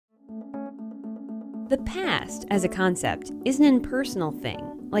The past, as a concept, is an impersonal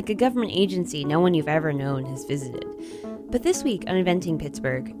thing, like a government agency no one you've ever known has visited. But this week on Inventing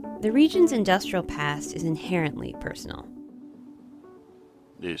Pittsburgh, the region's industrial past is inherently personal.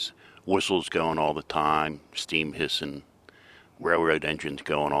 There's whistles going all the time, steam hissing, railroad engines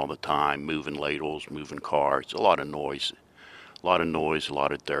going all the time, moving ladles, moving cars, a lot of noise, a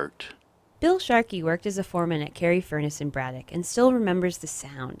lot of dirt. Bill Sharkey worked as a foreman at Carrie Furnace in Braddock and still remembers the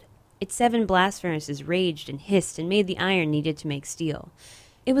sound. Its 7 blast furnaces raged and hissed and made the iron needed to make steel.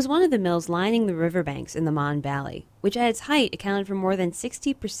 It was one of the mills lining the riverbanks in the Mon Valley, which at its height accounted for more than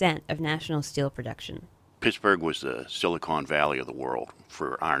 60% of national steel production. Pittsburgh was the Silicon Valley of the world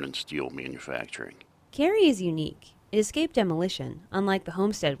for iron and steel manufacturing. Carrie is unique. It escaped demolition, unlike the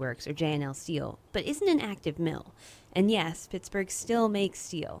Homestead Works or J&L Steel, but isn't an active mill. And yes, Pittsburgh still makes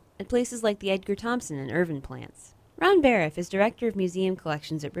steel, at places like the Edgar Thomson and Irvin plants. Ron Bariff is director of museum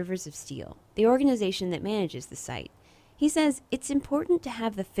collections at Rivers of Steel, the organization that manages the site. He says it's important to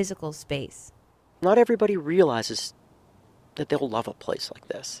have the physical space. Not everybody realizes that they'll love a place like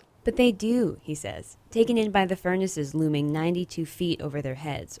this. But they do, he says, taken in by the furnaces looming 92 feet over their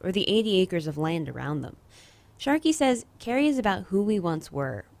heads, or the 80 acres of land around them. Sharkey says Carrie is about who we once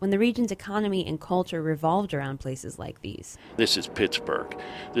were, when the region's economy and culture revolved around places like these. This is Pittsburgh.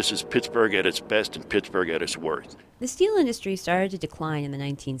 This is Pittsburgh at its best and Pittsburgh at its worst. The steel industry started to decline in the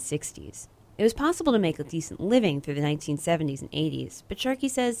 1960s. It was possible to make a decent living through the 1970s and 80s, but Sharkey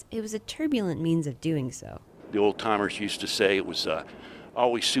says it was a turbulent means of doing so. The old-timers used to say it was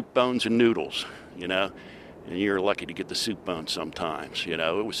always soup bones and noodles, and you're lucky to get the soup bones sometimes. It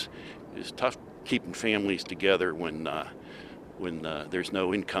was tough keeping families together when there's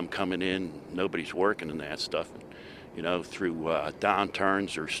no income coming in, nobody's working and that stuff. Through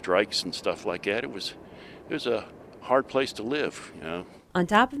downturns or strikes and stuff like that, it was a hard place to live. On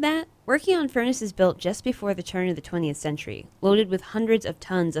top of that, working on furnaces built just before the turn of the 20th century, loaded with hundreds of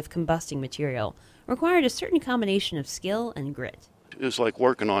tons of combusting material, required a certain combination of skill and grit. It was like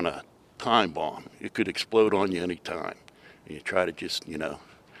working on a time bomb. It could explode on you any time. And you try to just,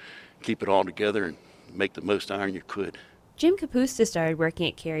 keep it all together and make the most iron you could. Jim Kapusta started working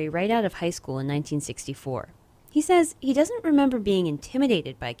at Carrie right out of high school in 1964. He says he doesn't remember being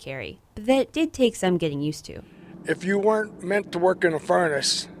intimidated by Carrie, but that it did take some getting used to. If you weren't meant to work in a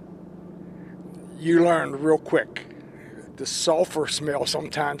furnace, you learned real quick. The sulfur smell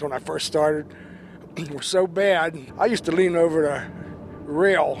sometimes when I first started was so bad, I used to lean over the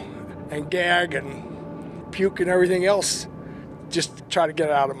rail and gag and puke and everything else just to try to get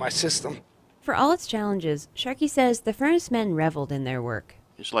it out of my system. For all its challenges, Sharkey says the furnace men reveled in their work.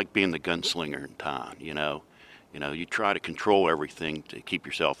 It's like being the gunslinger in town, you try to control everything to keep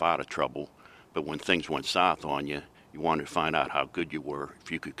yourself out of trouble, but when things went south on you, you wanted to find out how good you were if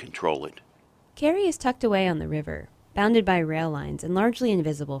you could control it. Carrie is tucked away on the river, bounded by rail lines and largely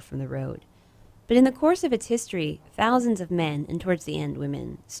invisible from the road. But in the course of its history, thousands of men, and towards the end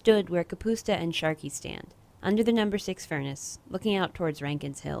women, stood where Kapusta and Sharkey stand, under the number 6 furnace, looking out towards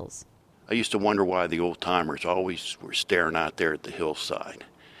Rankin's Hills. I used to wonder why the old-timers always were staring out there at the hillside.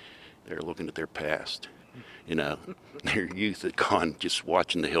 They're looking at their past. Their youth had gone just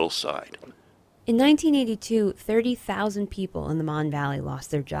watching the hillside. In 1982, 30,000 people in the Mon Valley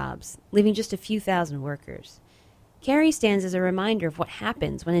lost their jobs, leaving just a few thousand workers. Carrie stands as a reminder of what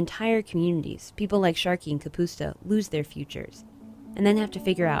happens when entire communities, people like Sharkey and Kapusta, lose their futures, and then have to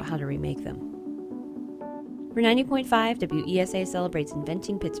figure out how to remake them. For 90.5, WESA celebrates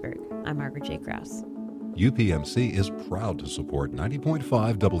Inventing Pittsburgh. I'm Margaret J. Krause. UPMC is proud to support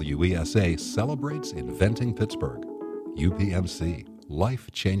 90.5 WESA celebrates Inventing Pittsburgh. UPMC,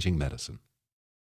 life-changing medicine.